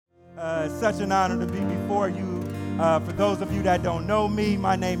It's such an honor to be before you. For those of you that don't know me,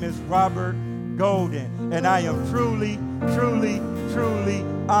 my name is Robert Golden, and I am truly, truly, truly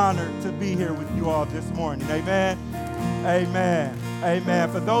honored to be here with you all this morning. Amen. Amen.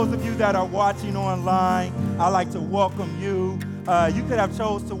 Amen. For those of you that are watching online, I'd like to welcome you. You could have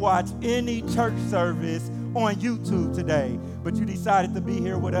chose to watch any church service on YouTube today, but you decided to be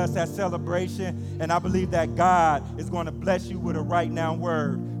here with us at Celebration, and I believe that God is going to bless you with a right now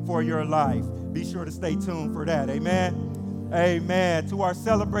word for your life. Be sure to stay tuned for that. Amen. Amen. To our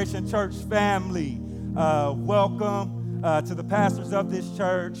Celebration Church family, welcome to the pastors of this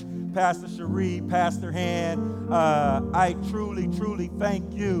church, Pastor Cherie, Pastor Han. I truly, truly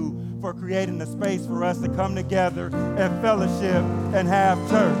thank you for creating a space for us to come together and fellowship and have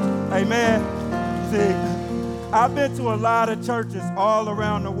church. Amen. See, I've been to a lot of churches all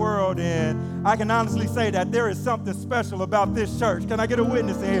around the world, and I can honestly say that there is something special about this church. Can I get a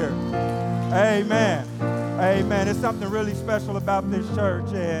witness here? Amen. Amen. There's something really special about this church,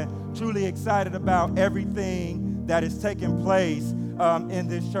 and truly excited about everything that is taking place in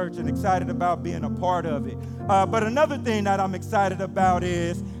this church, and excited about being a part of it. But another thing that I'm excited about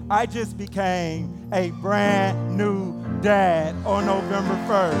is I just became a brand new dad on November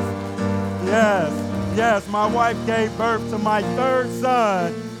 1st. Yes, my wife gave birth to my third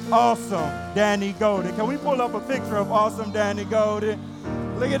son, awesome Danny Golden. Can we pull up a picture of awesome Danny Golden?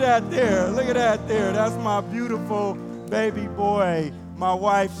 Look at that there. Look at that there. That's my beautiful baby boy. My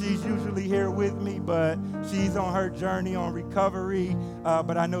wife, she's usually here with me, but she's on her journey on recovery.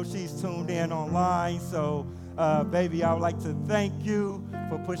 But I know she's tuned in online. So, baby, I would like to thank you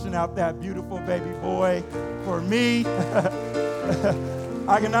for pushing out that beautiful baby boy for me.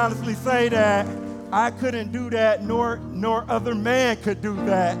 I can honestly say that I couldn't do that, nor other man could do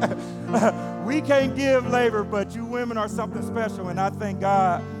that. We can't give labor, but you women are something special, and I thank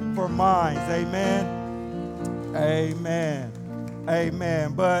God for mine. Amen. Amen.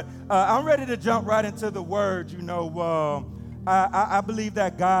 Amen. But I'm ready to jump right into the word. You know, I believe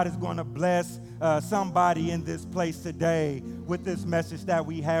that God is going to bless somebody in this place today with this message that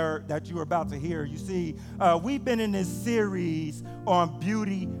we heard, that you're about to hear. You see, we've been in this series on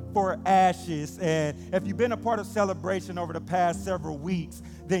beauty for ashes, and if you've been a part of Celebration over the past several weeks,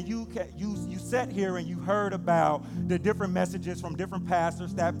 then you sat here and you heard about the different messages from different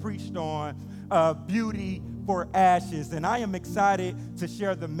pastors that preached on beauty for ashes. And I am excited to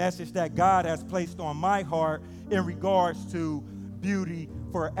share the message that God has placed on my heart in regards to beauty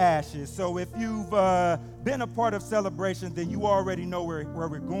for ashes. So if you've been a part of Celebration, then you already know where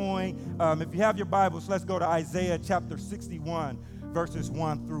we're going. If you have your Bibles, let's go to Isaiah chapter 61, verses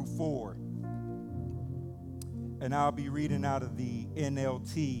 1 through 4. And I'll be reading out of the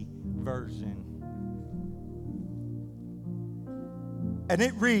NLT version. And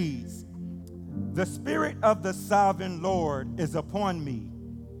it reads, "The Spirit of the Sovereign Lord is upon me,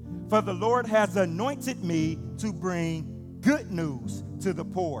 for the Lord has anointed me to bring good news to the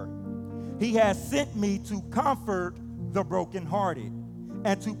poor. He has sent me to comfort the brokenhearted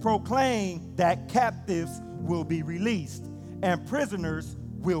and to proclaim that captives will be released and prisoners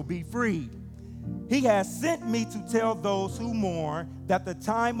will be freed. He has sent me to tell those who mourn that the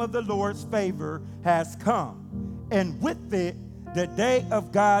time of the Lord's favor has come, and with it, the day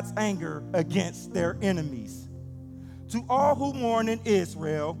of God's anger against their enemies. To all who mourn in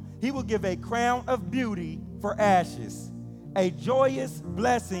Israel, he will give a crown of beauty for ashes, a joyous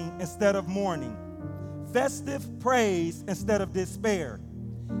blessing instead of mourning, festive praise instead of despair.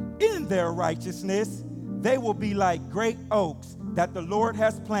 In their righteousness, they will be like great oaks that the Lord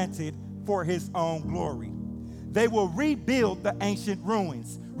has planted for his own glory. They will rebuild the ancient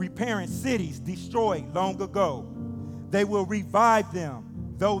ruins, repairing cities destroyed long ago. They will revive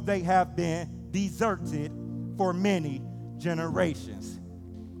them, though they have been deserted for many generations."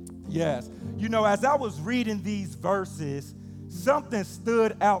 Yes. You know, as I was reading these verses, something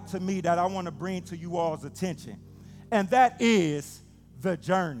stood out to me that I want to bring to you all's attention, and that is the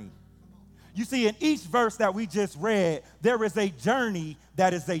journey. You see, in each verse that we just read, there is a journey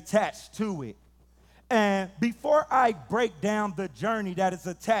that is attached to it. And before I break down the journey that is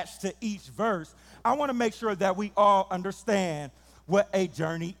attached to each verse, I want to make sure that we all understand what a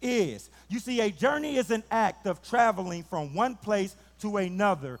journey is. You see, a journey is an act of traveling from one place to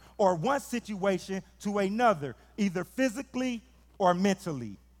another, or one situation to another, either physically or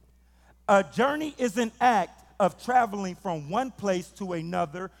mentally. A journey is an act of traveling from one place to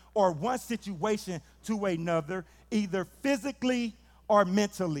another, or one situation to another, either physically or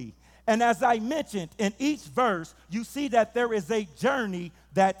mentally. And as I mentioned, in each verse, you see that there is a journey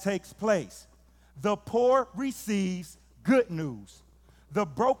that takes place. The poor receives good news. The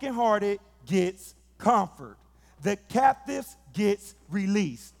brokenhearted gets comfort. The captives gets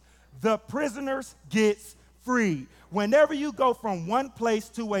released. The prisoners gets free. Whenever you go from one place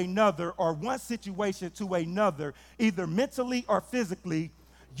to another or one situation to another, either mentally or physically,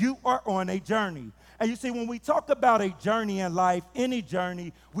 you are on a journey. And you see, when we talk about a journey in life, any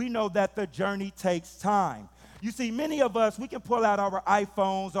journey, we know that the journey takes time. You see, many of us, we can pull out our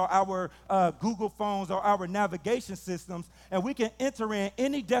iPhones or our Google phones or our navigation systems, and we can enter in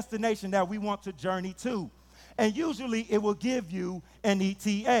any destination that we want to journey to. And usually it will give you an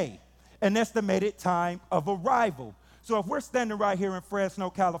ETA, an estimated time of arrival. So if we're standing right here in Fresno,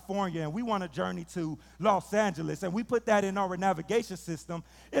 California, and we want to journey to Los Angeles, and we put that in our navigation system,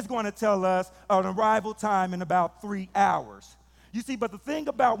 it's going to tell us an arrival time in about 3 hours. You see, but the thing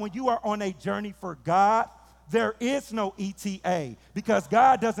about when you are on a journey for God, there is no ETA, because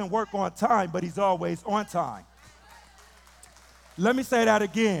God doesn't work on time, but he's always on time. Let me say that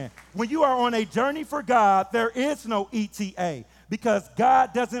again. When you are on a journey for God, there is no ETA, because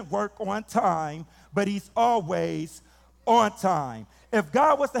God doesn't work on time, but he's always on time. If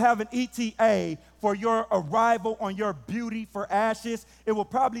God was to have an ETA for your arrival on your beauty for ashes, it will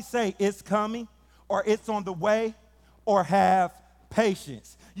probably say it's coming, or it's on the way, or have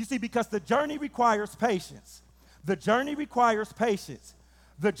patience. You see, because the journey requires patience. The journey requires patience.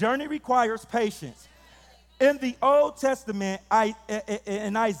 The journey requires patience. In the Old Testament,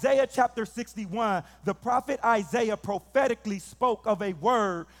 in Isaiah chapter 61, the prophet Isaiah prophetically spoke of a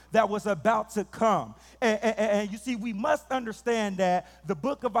word that was about to come. And you see, we must understand that the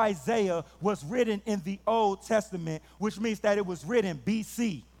book of Isaiah was written in the Old Testament, which means that it was written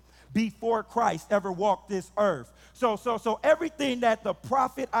BC, before Christ ever walked this earth. So everything that the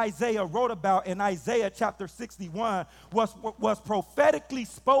prophet Isaiah wrote about in Isaiah chapter 61 was prophetically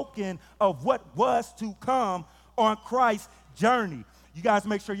spoken of what was to come on Christ's journey. You guys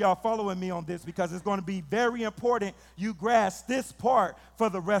make sure y'all following me on this, because it's going to be very important you grasp this part for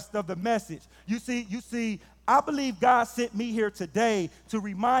the rest of the message. You see, I believe God sent me here today to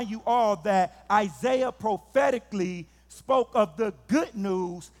remind you all that Isaiah prophetically spoke of the good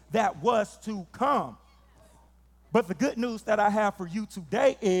news that was to come. But the good news that I have for you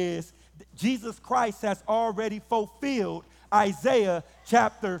today is Jesus Christ has already fulfilled Isaiah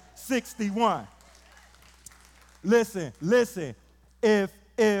chapter 61. Listen.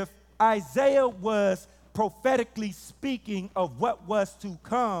 If Isaiah was prophetically speaking of what was to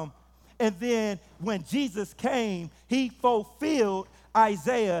come, and then when Jesus came, he fulfilled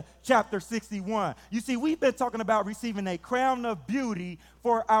Isaiah chapter 61. You see, we've been talking about receiving a crown of beauty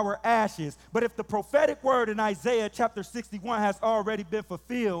for our ashes. But if the prophetic word in Isaiah chapter 61 has already been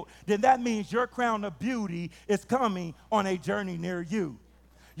fulfilled, then that means your crown of beauty is coming on a journey near you.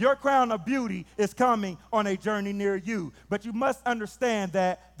 Your crown of beauty is coming on a journey near you. But you must understand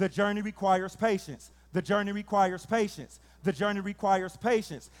that the journey requires patience. The journey requires patience. The journey requires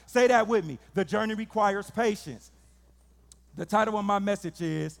patience. Say that with me. The journey requires patience. The title of my message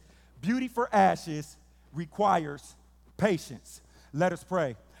is Beauty for Ashes Requires Patience. Let us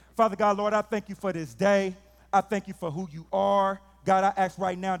pray. Father God, Lord, I thank you for this day. I thank you for who you are. God, I ask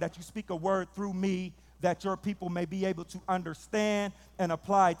right now that you speak a word through me that your people may be able to understand and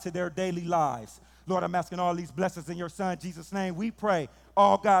apply to their daily lives. Lord, I'm asking all these blessings in your son, Jesus' name. We pray.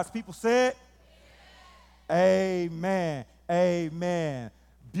 All God's people said, amen. Amen.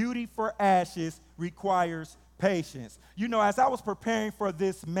 Beauty for ashes requires patience. You know, as I was preparing for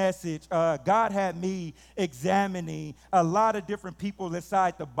this message, God had me examining a lot of different people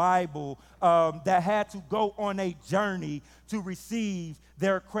inside the Bible that had to go on a journey to receive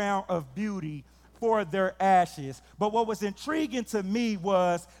their crown of beauty for their ashes. But what was intriguing to me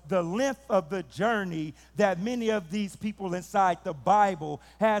was the length of the journey that many of these people inside the Bible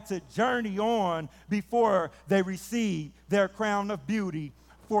had to journey on before they received their crown of beauty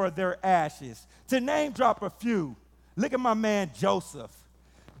for their ashes. To name drop a few, look at my man Joseph.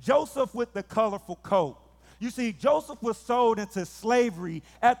 Joseph with the colorful coat. You see, Joseph was sold into slavery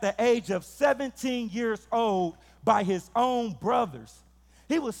at the age of 17 years old by his own brothers.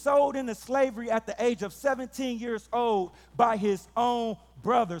 He was sold into slavery at the age of 17 years old by his own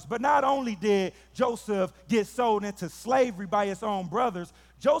brothers. But not only did Joseph get sold into slavery by his own brothers,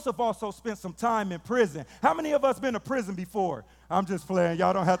 Joseph also spent some time in prison. How many of us been to prison before? I'm just playing.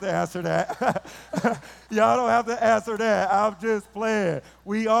 Y'all don't have to answer that. Y'all don't have to answer that. I'm just playing.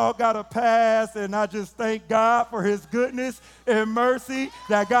 We all got a past, and I just thank God for his goodness and mercy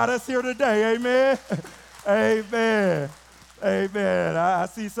that got us here today. Amen. Amen. Amen. I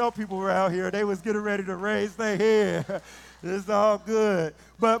see some people around here, they was getting ready to raise their hand. It's all good.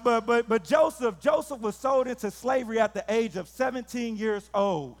 But Joseph was sold into slavery at the age of 17 years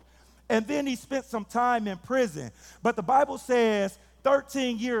old. And then he spent some time in prison. But the Bible says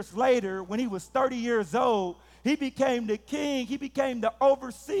 13 years later, when he was 30 years old, he became the king. He became the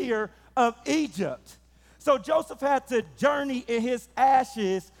overseer of Egypt. So Joseph had to journey in his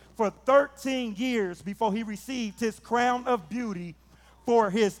ashes for 13 years before he received his crown of beauty for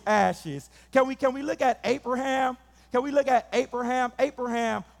his ashes. Can we look at Abraham? Can we look at Abraham?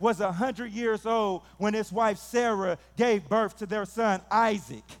 Abraham was 100 years old when his wife Sarah gave birth to their son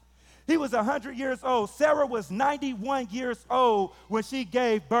Isaac. He was 100 years old. Sarah was 91 years old when she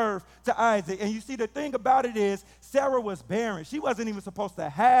gave birth to Isaac. And you see, the thing about it is, Sarah was barren. She wasn't even supposed to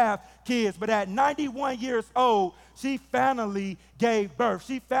have kids, but at 91 years old, she finally gave birth.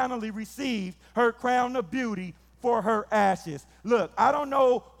 She finally received her crown of beauty for her ashes. Look, I don't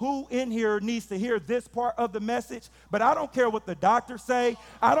know who in here needs to hear this part of the message, but I don't care what the doctors say.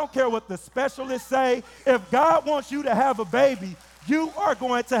 I don't care what the specialists say. If God wants you to have a baby, you are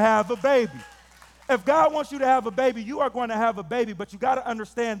going to have a baby. If God wants you to have a baby, you are going to have a baby, but you got to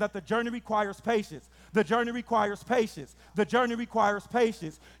understand that the journey requires patience. The journey requires patience. The journey requires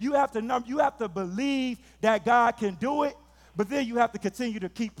patience. You have to believe that God can do it, but then you have to continue to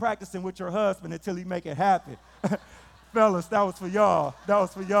keep practicing with your husband until he make it happen. Fellas, that was for y'all. That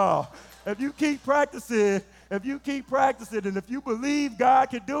was for y'all. If you keep practicing, and if you believe God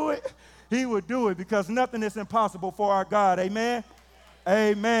can do it, he will do it, because nothing is impossible for our God. Amen?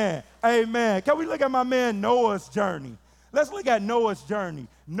 Amen. Amen. Can we look at my man Noah's journey? Let's look at Noah's journey.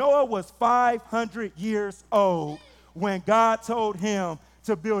 Noah was 500 years old when God told him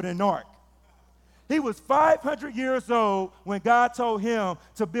to build an ark. He was 500 years old when God told him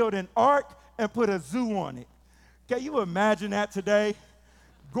to build an ark and put a zoo on it. Can you imagine that today?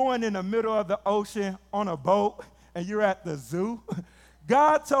 Going in the middle of the ocean on a boat and you're at the zoo?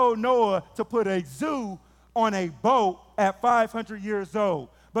 God told Noah to put a zoo on a boat at 500 years old.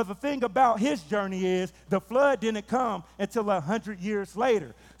 But the thing about his journey is the flood didn't come until 100 years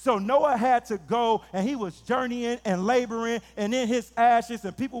later. So Noah had to go, and he was journeying and laboring and in his ashes,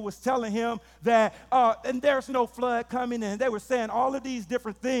 and people was telling him that and there's no flood coming, and they were saying all of these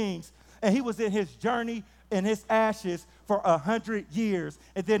different things, and he was in his journey in his ashes for 100 years.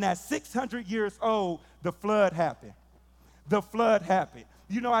 And then at 600 years old, the flood happened. The flood happened.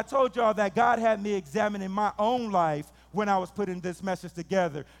 You know, I told y'all that God had me examining my own life when I was putting this message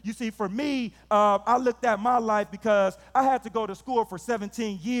together. You see, for me, I looked at my life because I had to go to school for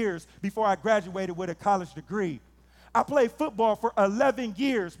 17 years before I graduated with a college degree. I played football for 11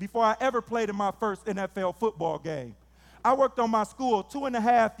 years before I ever played in my first NFL football game. I worked on my school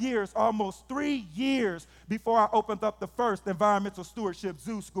 2.5 years, almost 3 years before I opened up the first environmental stewardship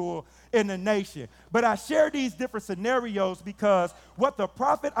zoo school in the nation. But I share these different scenarios because what the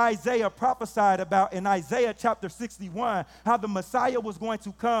prophet Isaiah prophesied about in Isaiah chapter 61, how the Messiah was going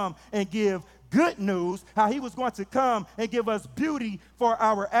to come and give good news, how he was going to come and give us beauty for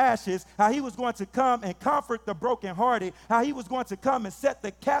our ashes, how he was going to come and comfort the brokenhearted, how he was going to come and set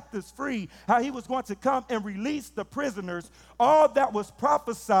the captives free, how he was going to come and release the prisoners. All that was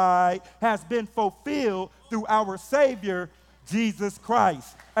prophesied has been fulfilled through our Savior, Jesus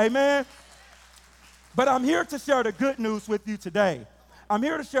Christ. Amen? But I'm here to share the good news with you today. I'm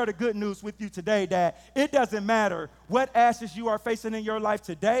here to share the good news with you today that it doesn't matter what ashes you are facing in your life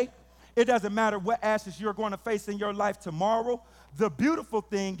today. It doesn't matter what ashes you're going to face in your life tomorrow. The beautiful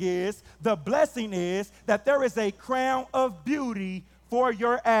thing is, the blessing is that there is a crown of beauty for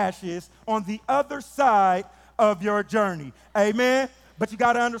your ashes on the other side of your journey. Amen? But you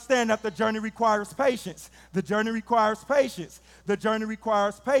got to understand that the journey requires patience. The journey requires patience. The journey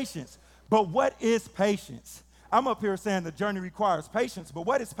requires patience. But what is patience? I'm up here saying the journey requires patience, but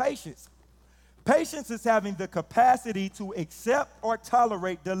what is patience? Patience is having the capacity to accept or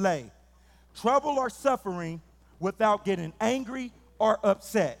tolerate delay, trouble or suffering without getting angry or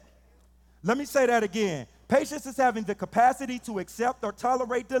upset. Let me say that again. Patience is having the capacity to accept or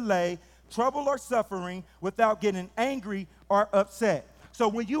tolerate delay, trouble or suffering without getting angry or upset. So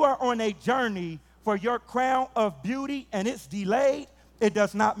when you are on a journey for your crown of beauty and it's delayed, it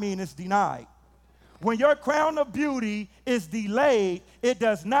does not mean it's denied. When your crown of beauty is delayed, it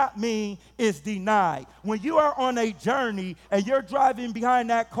does not mean it's denied. When you are on a journey and you're driving behind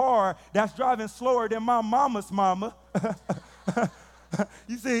that car that's driving slower than my mama's mama,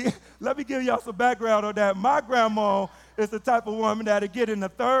 you see, let me give y'all some background on that. My grandma is the type of woman that'll get in the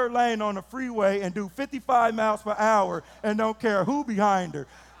third lane on the freeway and do 55 miles per hour and don't care who behind her.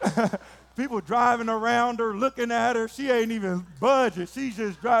 People driving around her, looking at her. She ain't even budging. She's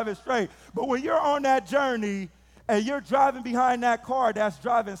just driving straight. But when you're on that journey and you're driving behind that car that's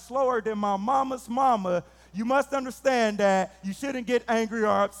driving slower than my mama's mama, you must understand that you shouldn't get angry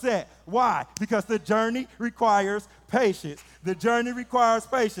or upset. Why? Because the journey requires patience. The journey requires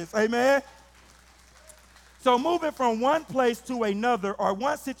patience. Amen? So moving from one place to another or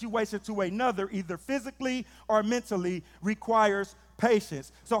one situation to another, either physically or mentally, requires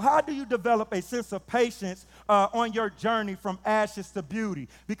patience. So how do you develop a sense of patience on your journey from ashes to beauty?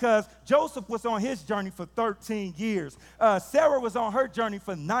 Because Joseph was on his journey for 13 years. Sarah was on her journey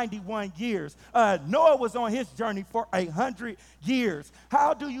for 91 years. Noah was on his journey for 100 years.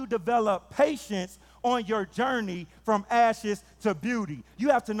 How do you develop patience on your journey from ashes to beauty? You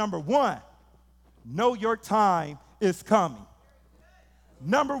have to, number one, know your time is coming.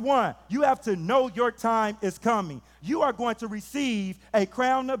 Number one, you have to know your time is coming. You are going to receive a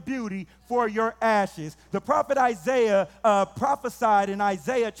crown of beauty for your ashes. The prophet Isaiah prophesied in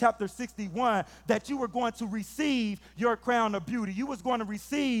Isaiah chapter 61 that you were going to receive your crown of beauty. You was going to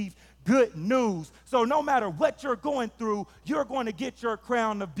receive good news. So no matter what you're going through, you're going to get your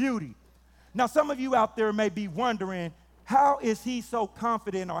crown of beauty. Now, some of you out there may be wondering, how is he so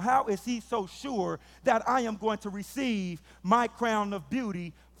confident, or how is he so sure that I am going to receive my crown of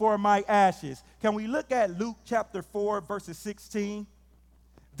beauty for my ashes? Can we look at Luke chapter 4, verses 16?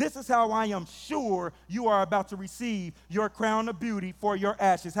 This is how I am sure you are about to receive your crown of beauty for your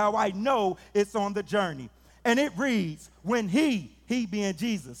ashes, how I know it's on the journey. And it reads, when he being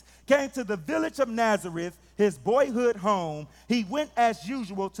Jesus, came to the village of Nazareth, his boyhood home, he went as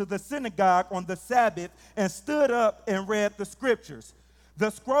usual to the synagogue on the Sabbath and stood up and read the scriptures. The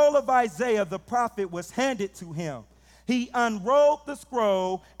scroll of Isaiah the prophet was handed to him. He unrolled the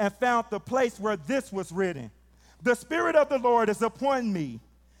scroll and found the place where this was written. The Spirit of the Lord is upon me,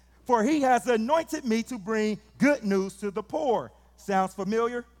 for he has anointed me to bring good news to the poor. Sounds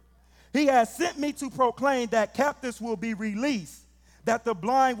familiar? He has sent me to proclaim that captives will be released, that the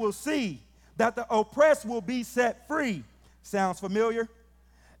blind will see, that the oppressed will be set free. Sounds familiar?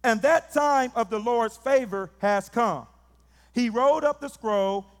 And that time of the Lord's favor has come. He rolled up the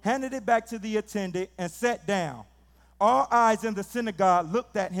scroll, handed it back to the attendant, and sat down. All eyes in the synagogue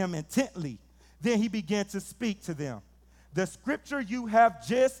looked at him intently. Then he began to speak to them. The scripture you have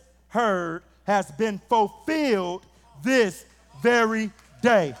just heard has been fulfilled this very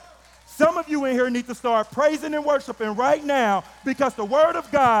day. Some of you in here need to start praising and worshiping right now, because the word of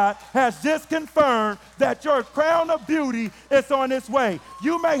God has just confirmed that your crown of beauty is on its way.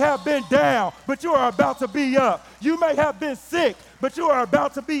 You may have been down, but you are about to be up. You may have been sick, but you are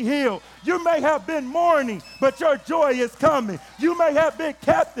about to be healed. You may have been mourning, but your joy is coming. You may have been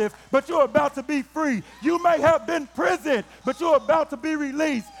captive, but you're about to be free. You may have been imprisoned, but you're about to be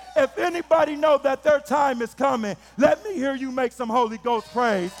released. If anybody knows that their time is coming, let me hear you make some Holy Ghost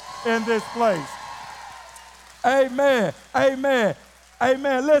praise in this place. Amen. Amen.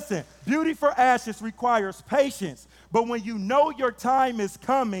 Amen. Listen, beauty for ashes requires patience, but when you know your time is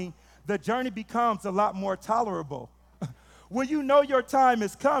coming, the journey becomes a lot more tolerable. When you know your time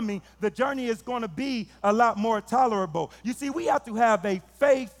is coming, the journey is going to be a lot more tolerable. You see, we have to have a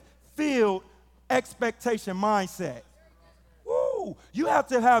faith-filled expectation mindset. Woo! You have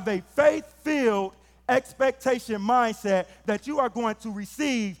to have a faith-filled expectation mindset that you are going to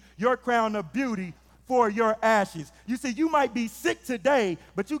receive your crown of beauty for your ashes. You see, you might be sick today,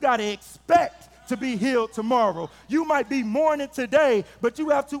 but you got to expect to be healed tomorrow. You might be mourning today, but you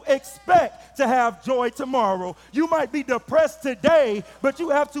have to expect to have joy tomorrow. You might be depressed today, but you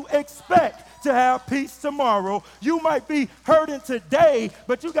have to expect to have peace tomorrow. You might be hurting today,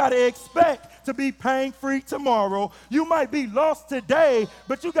 but you got to expect to be pain-free tomorrow. You might be lost today,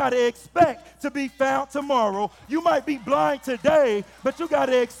 but you got to expect to be found tomorrow. You might be blind today, but you got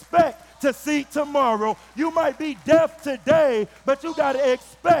to expect to see tomorrow. You might be deaf today, but you got to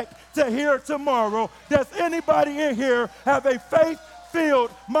expect to hear tomorrow. Does anybody in here have a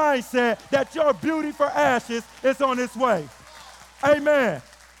faith-filled mindset that your beauty for ashes is on its way? Amen.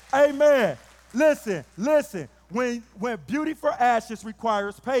 Amen. Listen. When beauty for ashes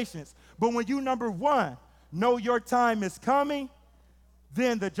requires patience, but when you, number one, know your time is coming,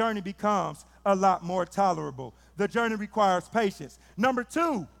 then the journey becomes a lot more tolerable. The journey requires patience. Number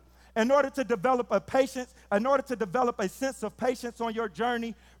two, in order to develop a sense of patience on your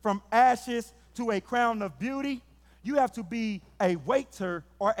journey from ashes to a crown of beauty, you have to be a waiter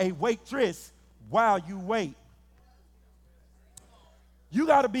or a waitress while you wait. You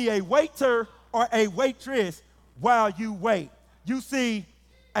got to be a waiter or a waitress while you wait. You see,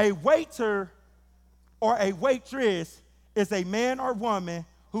 a waiter or a waitress is a man or woman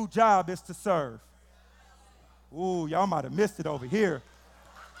whose job is to serve. Ooh, y'all might have missed it over here.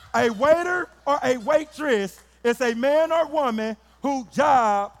 A waiter or a waitress is a man or woman whose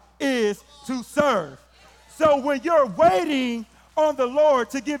job is to serve. So when you're waiting on the Lord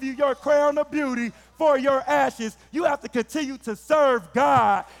to give you your crown of beauty for your ashes, you have to continue to serve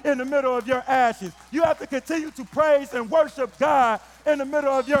God in the middle of your ashes. You have to continue to praise and worship God in the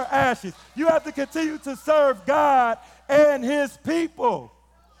middle of your ashes. You have to continue to serve God and his people.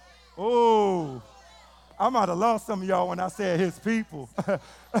 Oh, I might have lost some of y'all when I said his people.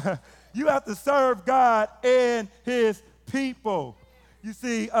 You have to serve God and his people. You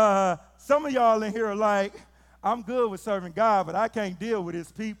see, some of y'all in here are like, I'm good with serving God, but I can't deal with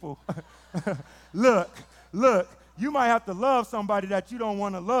his people. Look, you might have to love somebody that you don't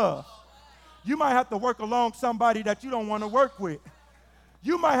want to love. You might have to work along somebody that you don't want to work with.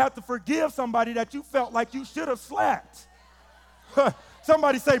 You might have to forgive somebody that you felt like you should have slapped.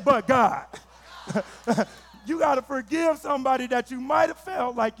 Somebody say, but God. You got to forgive somebody that you might have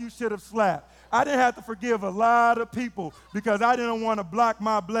felt like you should have slapped. I didn't have to forgive a lot of people because I didn't want to block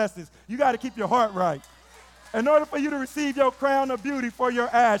my blessings. You got to keep your heart right. In order for you to receive your crown of beauty for your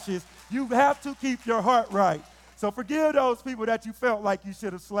ashes, you have to keep your heart right. So forgive those people that you felt like you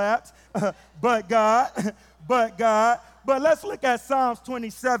should have slapped. But God. But let's look at Psalms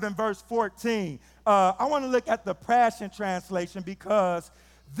 27, verse 14. I want to look at the Passion Translation because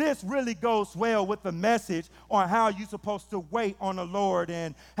this really goes well with the message on how you're supposed to wait on the Lord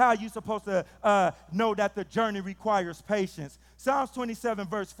and how you're supposed to know that the journey requires patience. Psalms 27,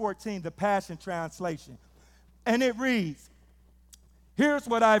 verse 14, the Passion Translation. And it reads, here's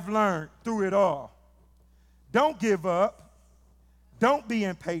what I've learned through it all. Don't give up. Don't be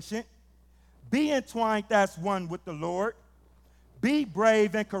impatient. Be entwined as one with the Lord. Be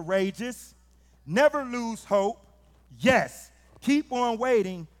brave and courageous. Never lose hope. Yes, keep on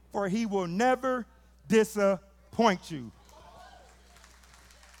waiting, for he will never disappoint you.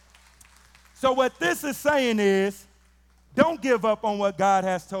 So what this is saying is, don't give up on what God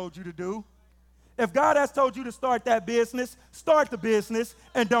has told you to do. If God has told you to start that business, start the business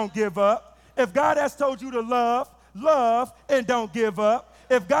and don't give up. If God has told you to love and don't give up.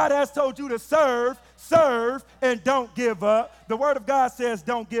 If God has told you to serve and don't give up. The word of God says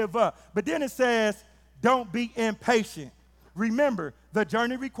don't give up. But then it says don't be impatient. Remember, the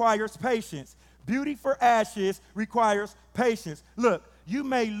journey requires patience. Beauty for ashes requires patience. Look, you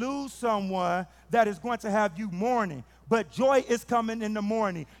may lose someone that is going to have you mourning, but joy is coming in the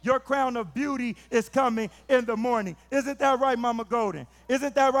morning. Your crown of beauty is coming in the morning. Isn't that right, Mama Golden?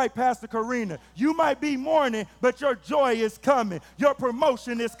 Isn't that right, Pastor Karina? You might be mourning, but your joy is coming. Your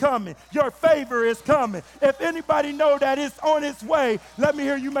promotion is coming. Your favor is coming. If anybody know that it's on its way, let me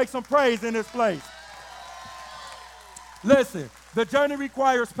hear you make some praise in this place. Listen, the journey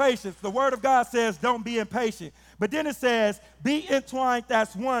requires patience. The word of God says don't be impatient. But then it says be entwined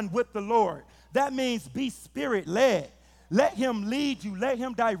as one with the Lord. That means be spirit-led. Let him lead you. Let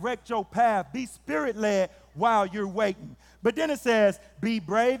him direct your path. Be spirit-led while you're waiting. But then it says be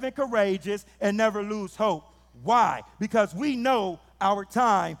brave and courageous and never lose hope. Why? Because we know our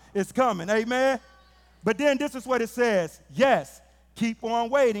time is coming. Amen? But then this is what it says. Yes, keep on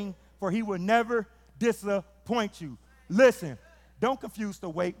waiting, for he will never disappoint you. Listen, don't confuse the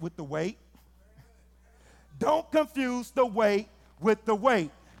wait with the wait. Don't confuse the wait with the wait.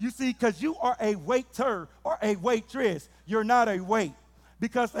 You see, because you are a waiter or a waitress, you're not a wait.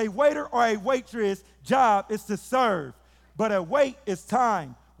 Because a waiter or a waitress' job is to serve, but a wait is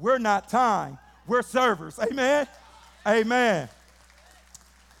time. We're not time. We're servers. Amen? Amen.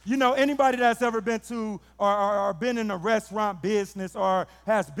 You know, anybody that's ever been to or been in a restaurant business or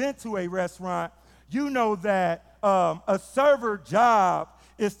has been to a restaurant, you know that a server job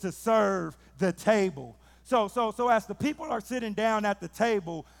is to serve the table. So as the people are sitting down at the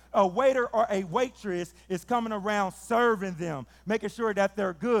table, a waiter or a waitress is coming around serving them, making sure that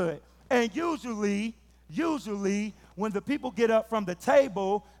they're good. And usually, when the people get up from the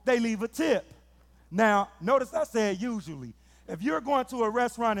table, they leave a tip. Now, notice I said usually. If you're going to a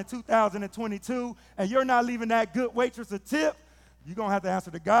restaurant in 2022 and you're not leaving that good waitress a tip, you're going to have to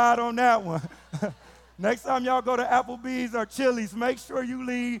answer to God on that one. Next time y'all go to Applebee's or Chili's, make sure you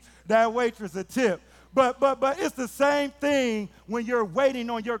leave that waitress a tip. But it's the same thing when you're waiting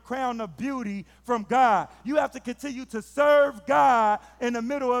on your crown of beauty from God. You have to continue to serve God in the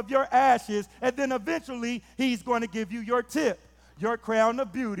middle of your ashes, and then eventually he's going to give you your tip, your crown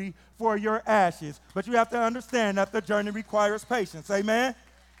of beauty for your ashes. But you have to understand that the journey requires patience. Amen?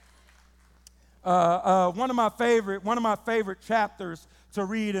 One of my favorite chapters to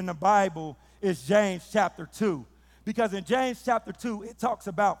read in the Bible is James chapter 2. Because in James chapter 2, it talks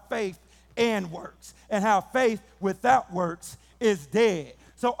about faith and works, and how faith without works is dead.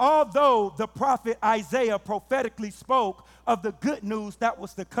 So although the prophet Isaiah prophetically spoke of the good news that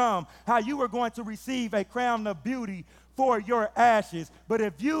was to come, how you were going to receive a crown of beauty for your ashes, but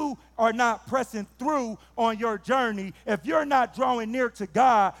if you are not pressing through on your journey, if you're not drawing near to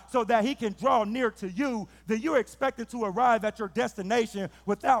God so that he can draw near to you, then you're expected to arrive at your destination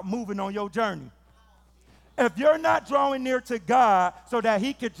without moving on your journey. If you're not drawing near to God so that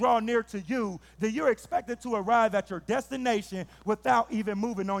he could draw near to you, then you're expected to arrive at your destination without even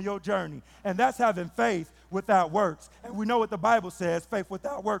moving on your journey. And that's having faith without works. And we know what the Bible says, faith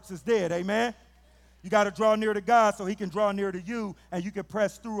without works is dead, amen? You got to draw near to God so he can draw near to you, and you can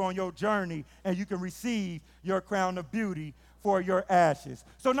press through on your journey, and you can receive your crown of beauty for your ashes.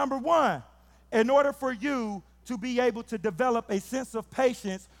 So number one, in order for you to be able to develop a sense of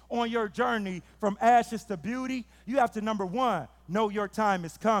patience on your journey from ashes to beauty, you have to, number one, know your time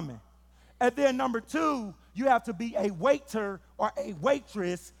is coming. And then number two, you have to be a waiter or a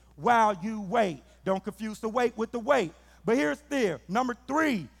waitress while you wait. Don't confuse the wait with the wait. But here's there. Number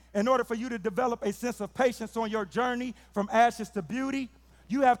three, in order for you to develop a sense of patience on your journey from ashes to beauty,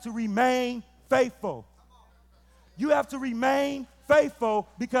 you have to remain faithful. You have to remain faithful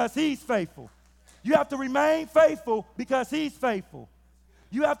because he's faithful. You have to remain faithful because he's faithful.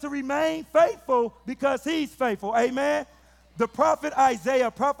 You have to remain faithful because he's faithful. Amen? The prophet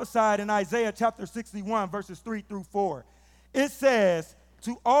Isaiah prophesied in Isaiah chapter 61, verses 3 through 4. It says,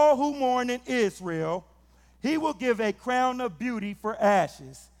 "To all who mourn in Israel, he will give a crown of beauty for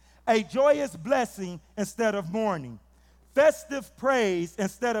ashes, a joyous blessing instead of mourning, festive praise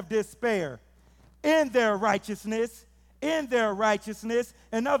instead of despair. In their righteousness, in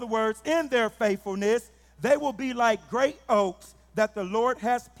other words, in their faithfulness, they will be like great oaks that the Lord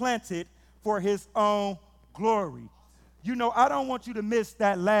has planted for his own glory." You know, I don't want you to miss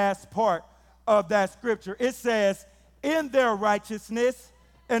that last part of that scripture. It says, in their righteousness,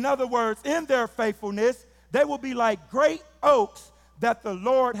 in other words, in their faithfulness, they will be like great oaks that the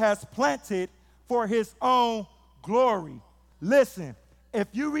Lord has planted for his own glory. Listen, if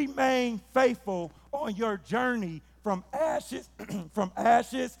you remain faithful on your journey from ashes, from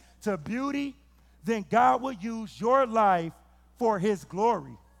ashes to beauty, then God will use your life for his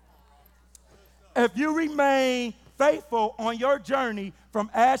glory. If you remain faithful on your journey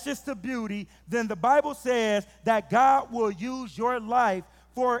from ashes to beauty, then the Bible says that God will use your life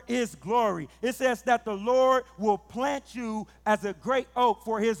for his glory. It says that the Lord will plant you as a great oak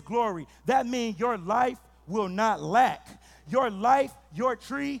for his glory. That means your life will not lack. Your life, your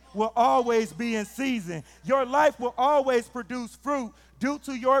tree will always be in season. Your life will always produce fruit due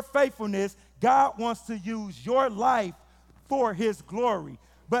to your faithfulness. God wants to use your life for his glory.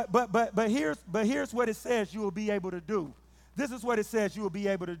 But here's what it says you will be able to do. This is what it says you will be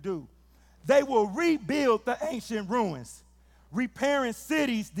able to do. They will rebuild the ancient ruins, repairing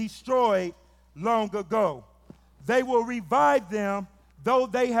cities destroyed long ago. They will revive them, though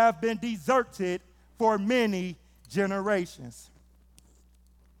they have been deserted for many generations.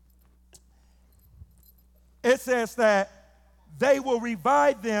 It says that they will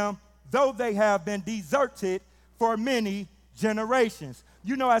revive them, though they have been deserted for many generations.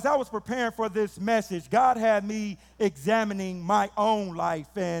 You know, as I was preparing for this message, God had me examining my own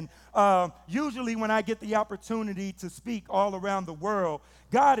life. And usually when I get the opportunity to speak all around the world,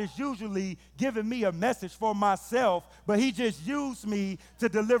 God is usually giving me a message for myself, but he just used me to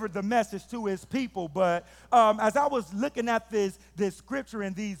deliver the message to his people. But as I was looking at this scripture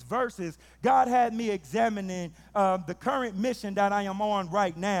and these verses, God had me examining the current mission that I am on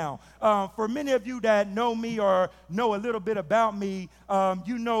right now. For many of you that know me or know a little bit about me,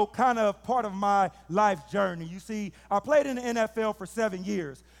 you know kind of part of my life journey. You see, I played in the NFL for 7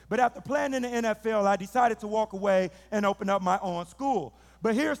 years. But after playing in the NFL, I decided to walk away and open up my own school.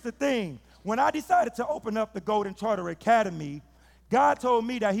 But here's the thing. When I decided to open up the Golden Charter Academy, God told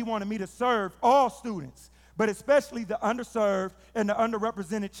me that he wanted me to serve all students, but especially the underserved and the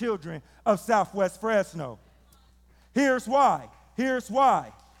underrepresented children of Southwest Fresno. Here's why.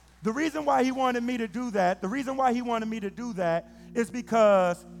 The reason why he wanted me to do that, is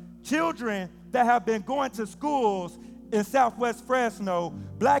because children that have been going to schools in Southwest Fresno,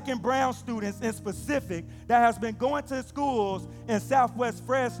 black and brown students in specific, that has been going to schools in Southwest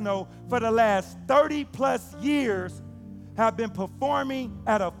Fresno for the last 30 plus years, have been performing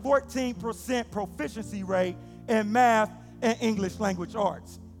at a 14% proficiency rate in math and English language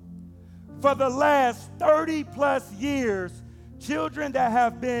arts. For the last 30 plus years, children that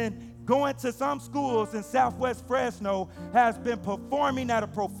have been going to some schools in Southwest Fresno has been performing at a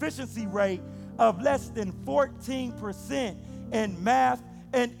proficiency rate of less than 14% in math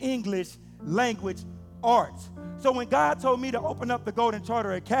and English language arts. So when God told me to open up the Golden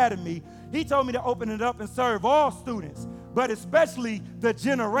Charter Academy, he told me to open it up and serve all students, but especially the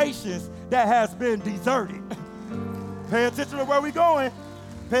generations that has been deserted. Pay attention to where we're going.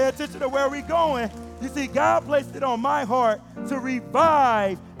 Pay attention to where we're going. You see, God placed it on my heart to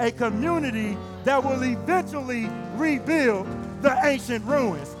revive a community that will eventually rebuild the ancient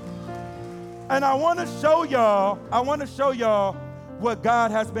ruins. And I want to show y'all what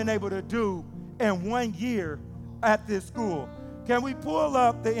God has been able to do in 1 year at this school. Can we pull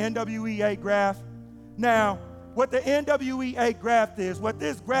up the NWEA graph? Now, what the NWEA graph is, what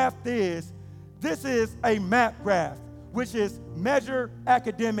this graph is, this is a MAP graph, which is Measure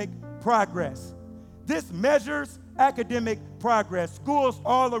Academic Progress. This measures academic progress. Schools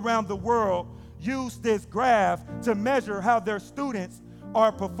all around the world use this graph to measure how their students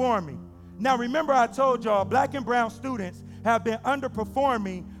are performing. Now, remember I told y'all black and brown students have been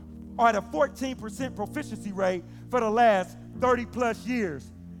underperforming at a 14% proficiency rate for the last 30 plus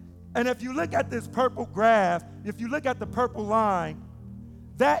years. And if you look at this purple graph, if you look at the purple line,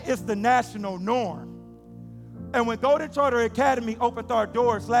 that is the national norm. And when Golden Charter Academy opened our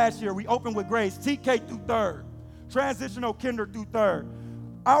doors last year, we opened with grades TK through third, transitional kinder through third.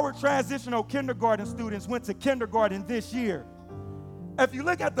 Our transitional kindergarten students went to kindergarten this year. If you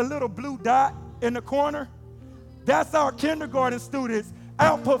look at the little blue dot in the corner, that's our kindergarten students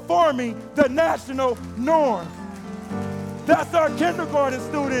outperforming the national norm. That's our kindergarten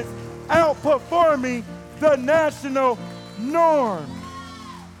students outperforming the national norm.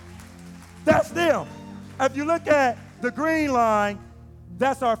 That's them. If you look at the green line,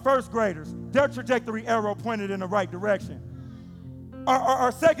 that's our first graders. Their trajectory arrow pointed in the right direction.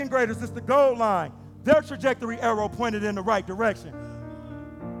 Our second graders is the gold line. Their trajectory arrow pointed in the right direction.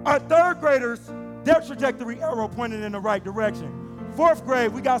 Our third graders, their trajectory arrow pointed in the right direction. Fourth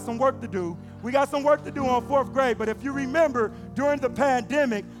grade, we got some work to do. We got some work to do on fourth grade, but if you remember, during the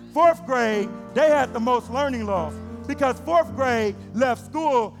pandemic, fourth grade, they had the most learning loss because fourth grade left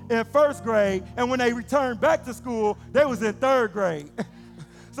school in first grade, and when they returned back to school, they was in third grade.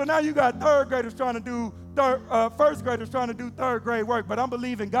 So now you got third graders trying to do first graders trying to do third grade work, but I'm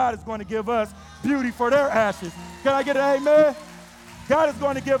believing God is going to give us beauty for their ashes. Can I get an amen? God is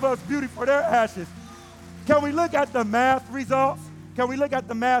going to give us beauty for their ashes. Can we look at the math results? Can we look at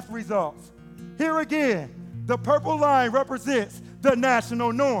the math results? Here again, the purple line represents the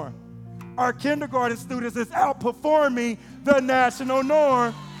national norm. Our kindergarten students is outperforming the national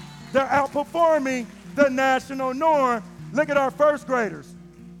norm. They're outperforming the national norm. Look at our first graders.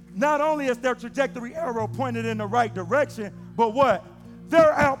 Not only is their trajectory arrow pointed in the right direction, but what?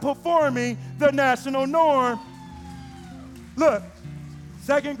 They're outperforming the national norm. Look,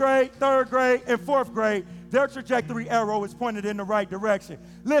 second grade, third grade, and fourth grade, their trajectory arrow is pointed in the right direction.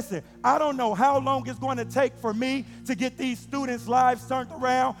 Listen, I don't know how long it's going to take for me to get these students' lives turned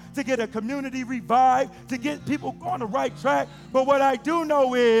around, to get a community revived, to get people on the right track. But what I do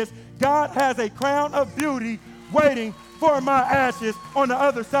know is God has a crown of beauty waiting for my ashes on the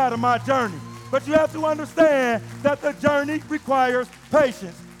other side of my journey. But you have to understand that the journey requires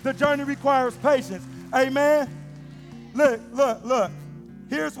patience. The journey requires patience. Amen? Look.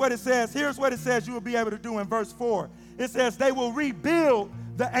 Here's what it says. Here's what it says you will be able to do in verse 4. It says, they will rebuild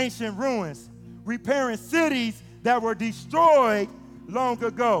the ancient ruins, repairing cities that were destroyed long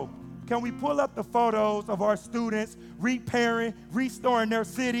ago. Can we pull up the photos of our students repairing, restoring their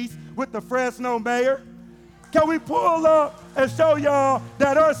cities with the Fresno mayor? Can we pull up and show y'all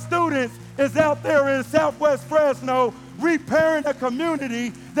that our students is out there in Southwest Fresno repairing a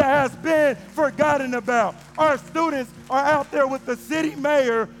community that has been forgotten about? Our students are out there with the city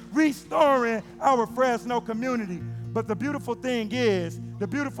mayor restoring our Fresno community. But the beautiful thing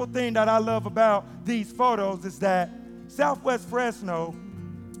that I love about these photos is that Southwest Fresno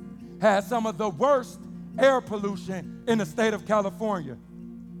has some of the worst air pollution in the state of California.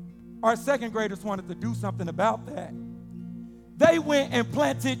 Our second graders wanted to do something about that. They went and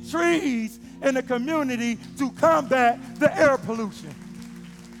planted trees in the community to combat the air pollution.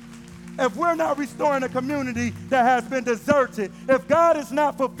 If we're not restoring a community that has been deserted, if God is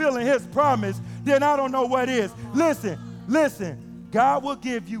not fulfilling his promise, then I don't know what is. Listen, God will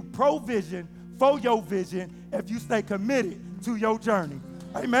give you provision for your vision if you stay committed to your journey.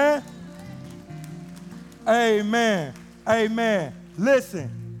 Amen? Amen.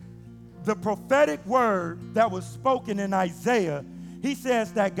 Listen. The prophetic word that was spoken in Isaiah, he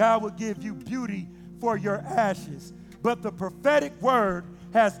says that God will give you beauty for your ashes. But the prophetic word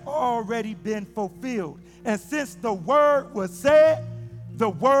has already been fulfilled. And since the word was said, The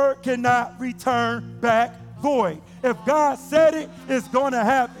word cannot return back void. If God said it, it's going to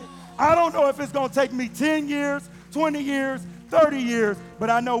happen. I don't know if it's going to take me 10 years, 20 years, 30 years, but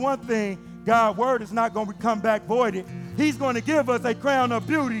I know one thing, God's word is not going to come back voided. He's going to give us a crown of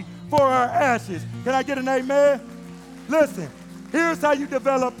beauty for our ashes. Can I get an amen? Listen, here's how you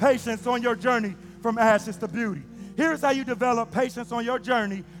develop patience on your journey from ashes to beauty. Here's how you develop patience on your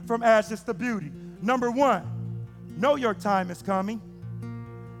journey from ashes to beauty. Number one, know your time is coming.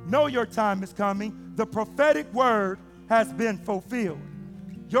 Know your time is coming. The prophetic word has been fulfilled.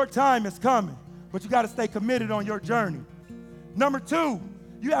 Your time is coming, but you got to stay committed on your journey. Number two,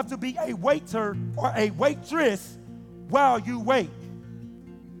 you have to be a waiter or a waitress while you wait.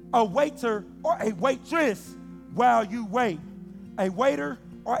 A waiter or a waitress while you wait. A waiter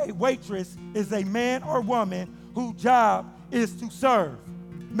or a waitress is a man or woman whose job is to serve.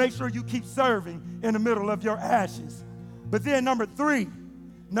 Make sure you keep serving in the middle of your ashes. But then number three,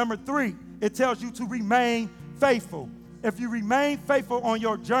 it tells you to remain faithful. If you remain faithful on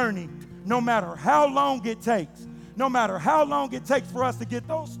your journey, no matter how long it takes, no matter how long it takes for us to get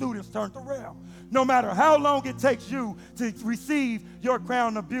those students turned around, no matter how long it takes you to receive your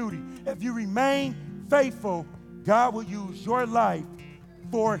crown of beauty, if you remain faithful, God will use your life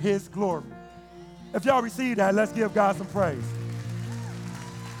for his glory. If y'all receive that, let's give God some praise.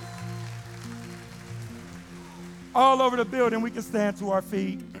 All over the building, we can stand to our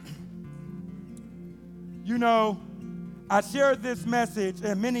feet. You know, I shared this message,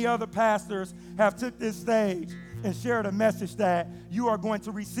 and many other pastors have took this stage and shared a message that you are going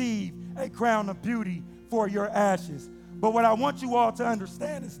to receive a crown of beauty for your ashes. But what I want you all to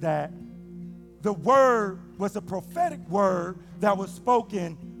understand is that the word was a prophetic word that was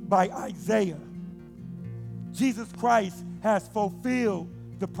spoken by Isaiah. Jesus Christ has fulfilled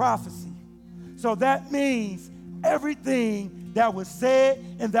the prophecy. So that means everything that was said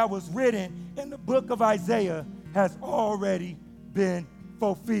and that was written in the book of Isaiah has already been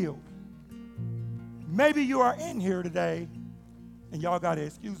fulfilled. Maybe you are in here today, and y'all got to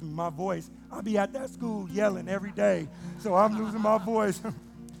excuse me, my voice. I'll be at that school yelling every day, so I'm losing my voice.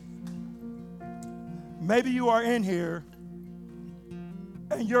 Maybe you are in here,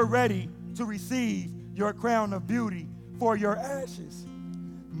 and you're ready to receive your crown of beauty for your ashes.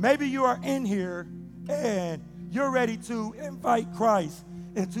 Maybe you are in here, and you're ready to invite Christ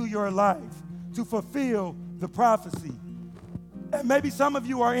into your life to fulfill the prophecy. And maybe some of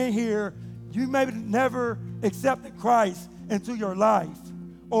you are in here, you maybe never accepted Christ into your life,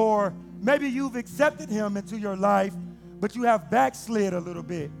 or maybe you've accepted him into your life, but you have backslid a little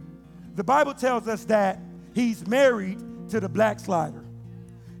bit. The Bible tells us that he's married to the backslider.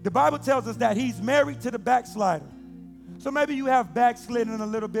 The Bible tells us that he's married to the backslider. So maybe you have backslidden a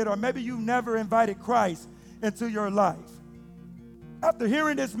little bit, or maybe you never invited Christ into your life. After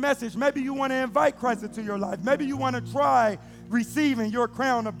hearing this message, maybe you want to invite Christ into your life. Maybe you want to try receiving your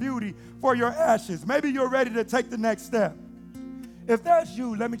crown of beauty for your ashes. Maybe you're ready to take the next step. If that's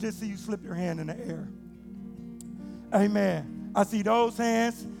you, let me just see you slip your hand in the air. Amen. I see those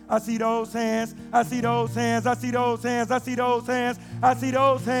hands. I see those hands. I see those hands. I see those hands. I see those hands. I see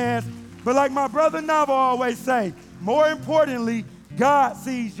those hands. But like my brother Nava always say, more importantly, God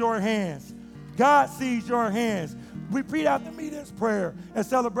sees your hands. God sees your hands. We repeat after me this prayer and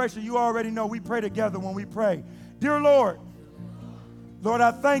celebration. You already know we pray together when we pray. Dear Lord, Lord,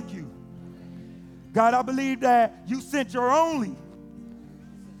 I thank you. God, I believe that you sent your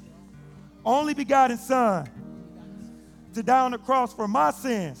only begotten Son to die on the cross for my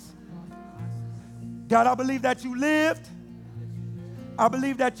sins. God, I believe that you lived. I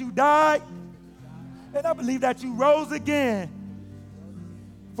believe that you died. And I believe that you rose again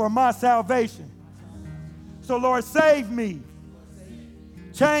for my salvation. So, Lord, save me,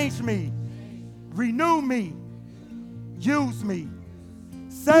 change me, renew me, use me.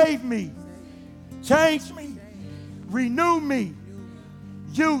 Save me, change me, renew me,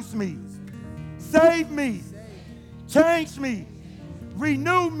 use me. Save me, change me,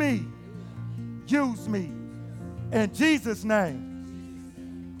 renew me, use me. In Jesus'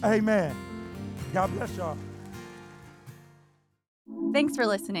 name, amen. God bless y'all. Thanks for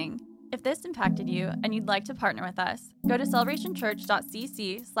listening. If this impacted you and you'd like to partner with us, go to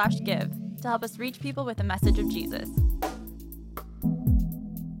celebrationchurch.cc/give to help us reach people with the message of Jesus.